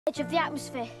Edge of the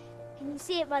atmosphere. Can you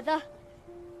see it, Mother?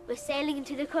 We're sailing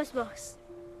into the cosmos.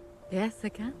 Yes, I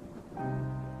can.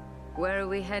 Where are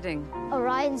we heading?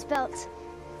 Orion's belt.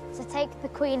 To take the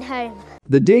Queen home.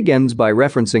 The dig ends by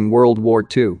referencing World War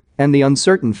II and the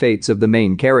uncertain fates of the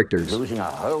main characters. Losing a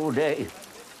whole day.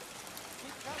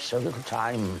 So little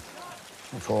time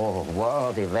for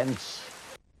world events.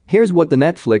 Here's what the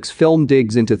Netflix film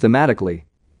digs into thematically.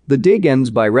 The dig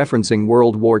ends by referencing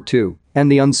World War II and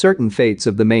the uncertain fates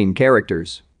of the main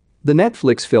characters. The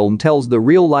Netflix film tells the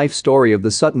real-life story of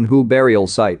the Sutton Hoo burial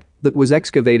site that was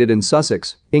excavated in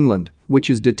Sussex, England, which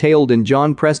is detailed in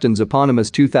John Preston's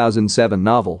eponymous 2007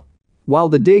 novel. While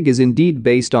the dig is indeed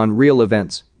based on real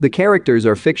events, the characters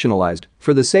are fictionalized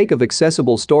for the sake of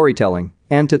accessible storytelling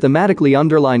and to thematically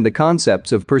underline the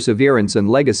concepts of perseverance and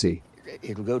legacy.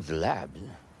 It'll go to the lab.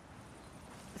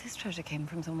 This treasure came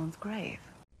from someone's grave.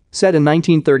 Set in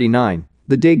 1939,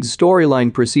 the dig's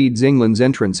storyline precedes England's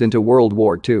entrance into World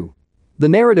War II. The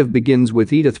narrative begins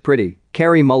with Edith Pretty,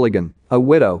 Carey Mulligan, a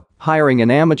widow, hiring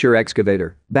an amateur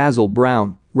excavator, Basil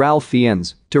Brown, Ralph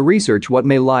Fiennes, to research what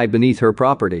may lie beneath her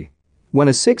property. When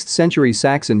a 6th century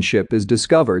Saxon ship is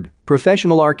discovered,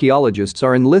 professional archaeologists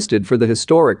are enlisted for the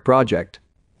historic project.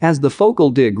 As the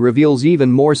focal dig reveals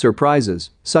even more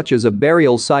surprises, such as a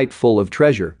burial site full of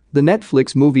treasure, the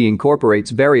Netflix movie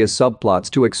incorporates various subplots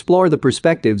to explore the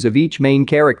perspectives of each main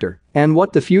character and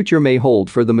what the future may hold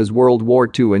for them as World War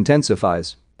II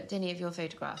intensifies. Any of your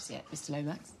photographs yet, Mr.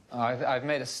 Lomax? I've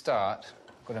made a start.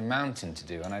 I've got a mountain to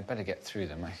do and I'd better get through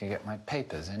them. I can get my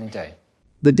papers any day.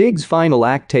 The dig's final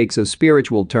act takes a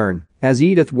spiritual turn as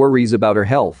Edith worries about her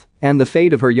health and the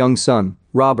fate of her young son,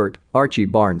 Robert Archie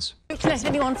Barnes. Don't let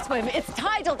anyone swim. It's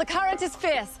tidal. The current is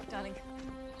fierce. Darling.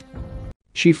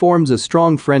 She forms a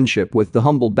strong friendship with the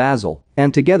humble Basil,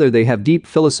 and together they have deep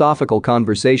philosophical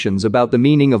conversations about the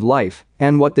meaning of life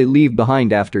and what they leave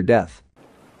behind after death.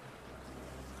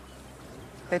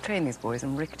 They train these boys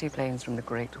in rickety planes from the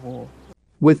Great War.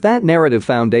 With that narrative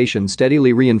foundation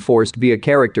steadily reinforced via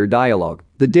character dialogue,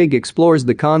 the dig explores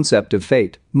the concept of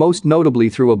fate, most notably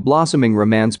through a blossoming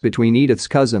romance between Edith's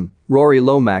cousin, Rory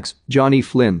Lomax, Johnny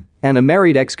Flynn, and a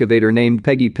married excavator named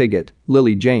Peggy Piggott,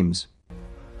 Lily James.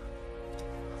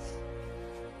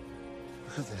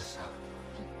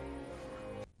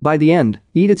 By the end,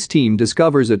 Edith's team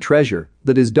discovers a treasure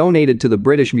that is donated to the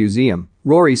British Museum.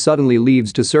 Rory suddenly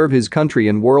leaves to serve his country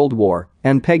in World War,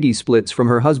 and Peggy splits from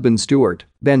her husband Stuart,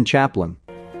 Ben Chaplin.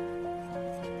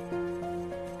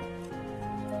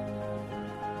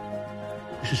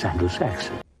 This is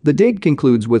Anglo-Saxon. The dig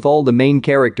concludes with all the main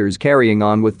characters carrying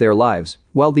on with their lives,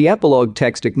 while the epilogue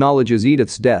text acknowledges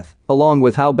Edith's death, along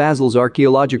with how Basil's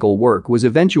archaeological work was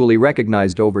eventually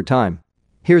recognized over time.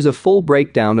 Here's a full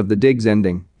breakdown of the dig's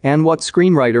ending and what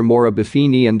screenwriter Maura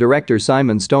Buffini and director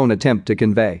Simon Stone attempt to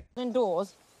convey.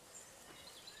 Indoors?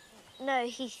 No,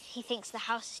 he thinks the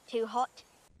house is too hot.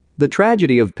 The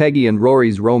tragedy of Peggy and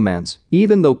Rory's romance.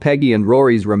 Even though Peggy and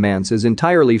Rory's romance is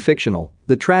entirely fictional,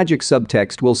 the tragic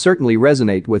subtext will certainly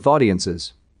resonate with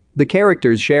audiences. The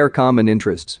characters share common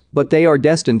interests, but they are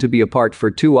destined to be apart for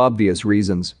two obvious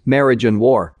reasons: marriage and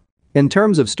war. In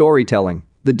terms of storytelling,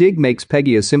 the dig makes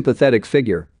Peggy a sympathetic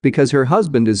figure because her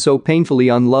husband is so painfully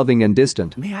unloving and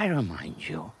distant. May I remind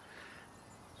you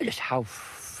just how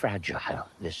fragile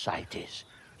this site is?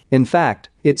 In fact,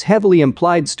 it's heavily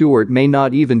implied Stuart may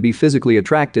not even be physically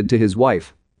attracted to his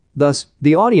wife. Thus,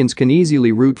 the audience can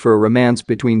easily root for a romance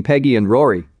between Peggy and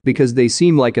Rory because they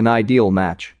seem like an ideal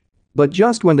match. But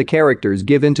just when the characters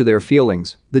give in to their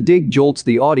feelings, the dig jolts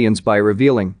the audience by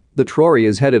revealing that Rory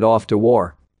is headed off to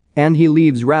war. And he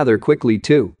leaves rather quickly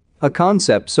too, a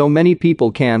concept so many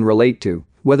people can relate to,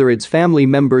 whether it's family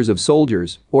members of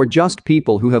soldiers or just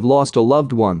people who have lost a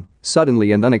loved one,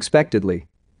 suddenly and unexpectedly.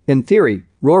 In theory,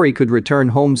 Rory could return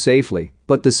home safely,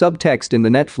 but the subtext in the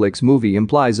Netflix movie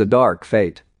implies a dark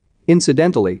fate.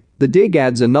 Incidentally, the dig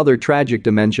adds another tragic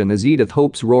dimension as Edith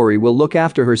hopes Rory will look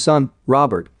after her son,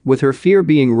 Robert, with her fear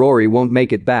being Rory won't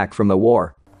make it back from the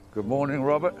war. Good morning,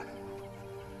 Robert.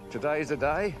 Today's the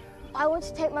day. I want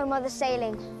to take my mother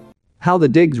sailing. How the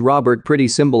dig's Robert Pretty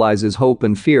symbolizes hope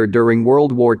and fear during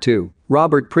World War II.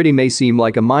 Robert Pretty may seem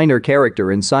like a minor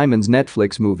character in Simon's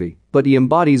Netflix movie, but he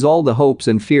embodies all the hopes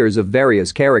and fears of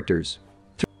various characters.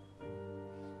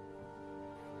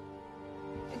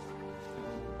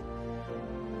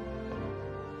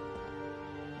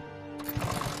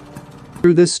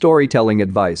 Through this storytelling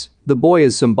advice, the boy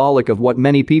is symbolic of what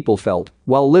many people felt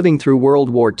while living through World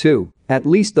War II, at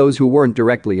least those who weren't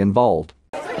directly involved.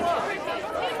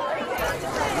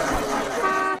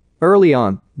 Early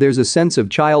on, There's a sense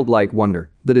of childlike wonder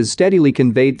that is steadily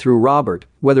conveyed through Robert,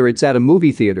 whether it's at a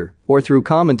movie theater or through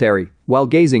commentary while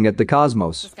gazing at the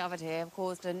cosmos. Discovered here have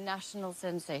caused a national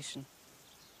sensation.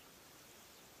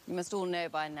 You must all know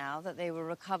by now that they were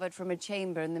recovered from a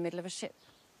chamber in the middle of a ship.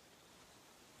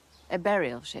 A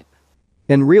burial ship.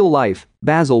 In real life,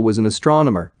 Basil was an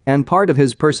astronomer, and part of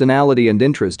his personality and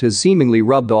interest has seemingly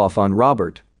rubbed off on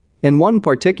Robert. In one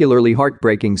particularly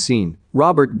heartbreaking scene,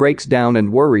 Robert breaks down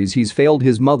and worries he's failed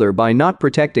his mother by not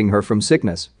protecting her from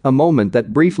sickness, a moment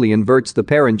that briefly inverts the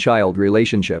parent-child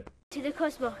relationship. To the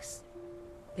cosmos.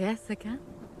 Yes, I can.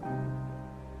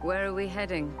 Where are we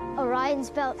heading?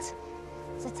 Orion's belt.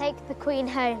 To take the Queen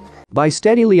home. By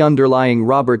steadily underlying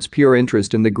Robert's pure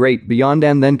interest in the great beyond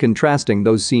and then contrasting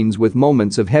those scenes with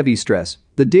moments of heavy stress,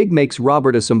 The Dig makes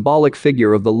Robert a symbolic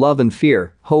figure of the love and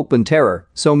fear, hope and terror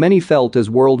so many felt as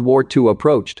World War II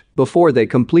approached, before they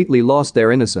completely lost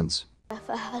their innocence.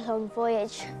 For her long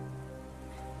voyage.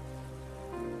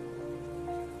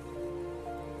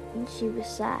 And she was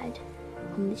sad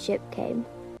when the ship came.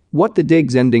 What The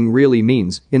Dig's ending really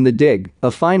means, in The Dig, a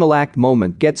final act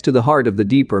moment gets to the heart of the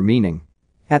deeper meaning.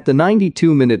 At the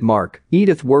 92-minute mark,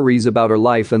 Edith worries about her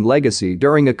life and legacy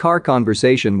during a car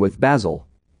conversation with Basil.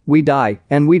 "We die,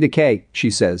 and we decay,"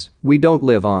 she says, "we don't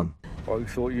live on." I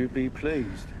thought you'd be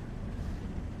pleased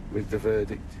with the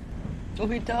verdict.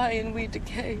 We die and we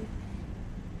decay.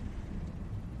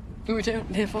 We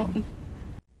don't live on.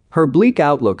 Her bleak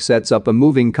outlook sets up a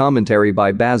moving commentary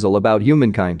by Basil about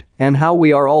humankind and how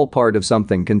we are all part of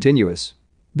something continuous.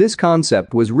 This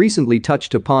concept was recently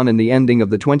touched upon in the ending of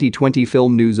the 2020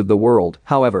 film News of the World.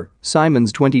 However,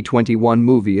 Simon's 2021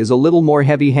 movie is a little more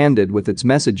heavy-handed with its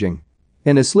messaging.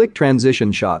 In a slick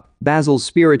transition shot, Basil's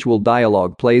spiritual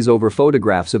dialogue plays over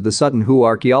photographs of the Sutton Hoo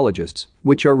archaeologists,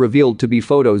 which are revealed to be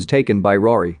photos taken by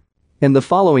Rory. In the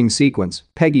following sequence,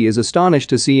 Peggy is astonished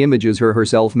to see images of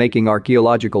herself making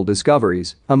archaeological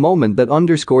discoveries, a moment that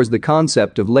underscores the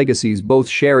concept of legacies both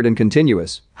shared and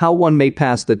continuous, how one may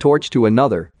pass the torch to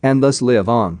another and thus live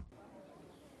on.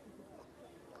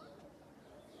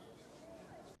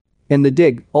 In The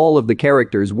Dig, all of the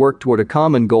characters work toward a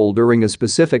common goal during a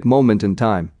specific moment in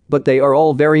time, but they are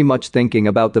all very much thinking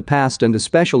about the past and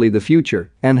especially the future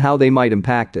and how they might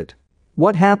impact it.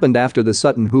 What happened after the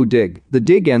Sutton Hoo dig? The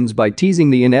dig ends by teasing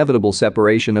the inevitable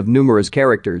separation of numerous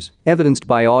characters, evidenced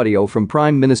by audio from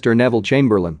Prime Minister Neville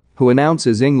Chamberlain, who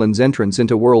announces England's entrance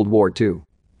into World War II.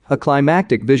 A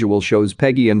climactic visual shows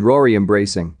Peggy and Rory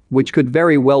embracing, which could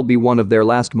very well be one of their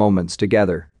last moments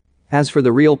together. As for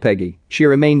the real Peggy, she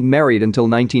remained married until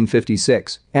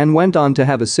 1956 and went on to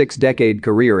have a 6-decade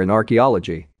career in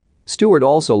archaeology. Stewart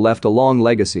also left a long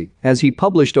legacy, as he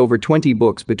published over 20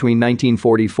 books between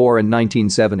 1944 and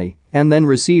 1970, and then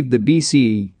received the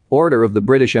BCE, Order of the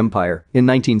British Empire, in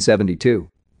 1972.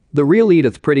 The real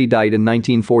Edith Pretty died in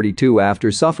 1942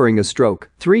 after suffering a stroke,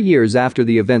 3 years after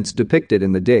the events depicted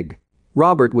in The Dig.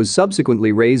 Robert was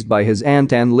subsequently raised by his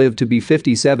aunt and lived to be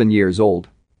 57 years old.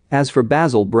 As for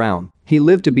Basil Brown, he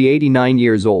lived to be 89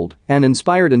 years old and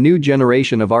inspired a new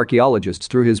generation of archaeologists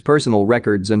through his personal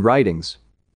records and writings.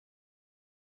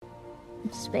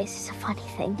 Space is a funny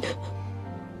thing.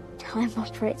 Time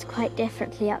operates quite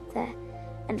differently up there,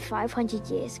 and 500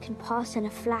 years can pass in a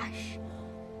flash.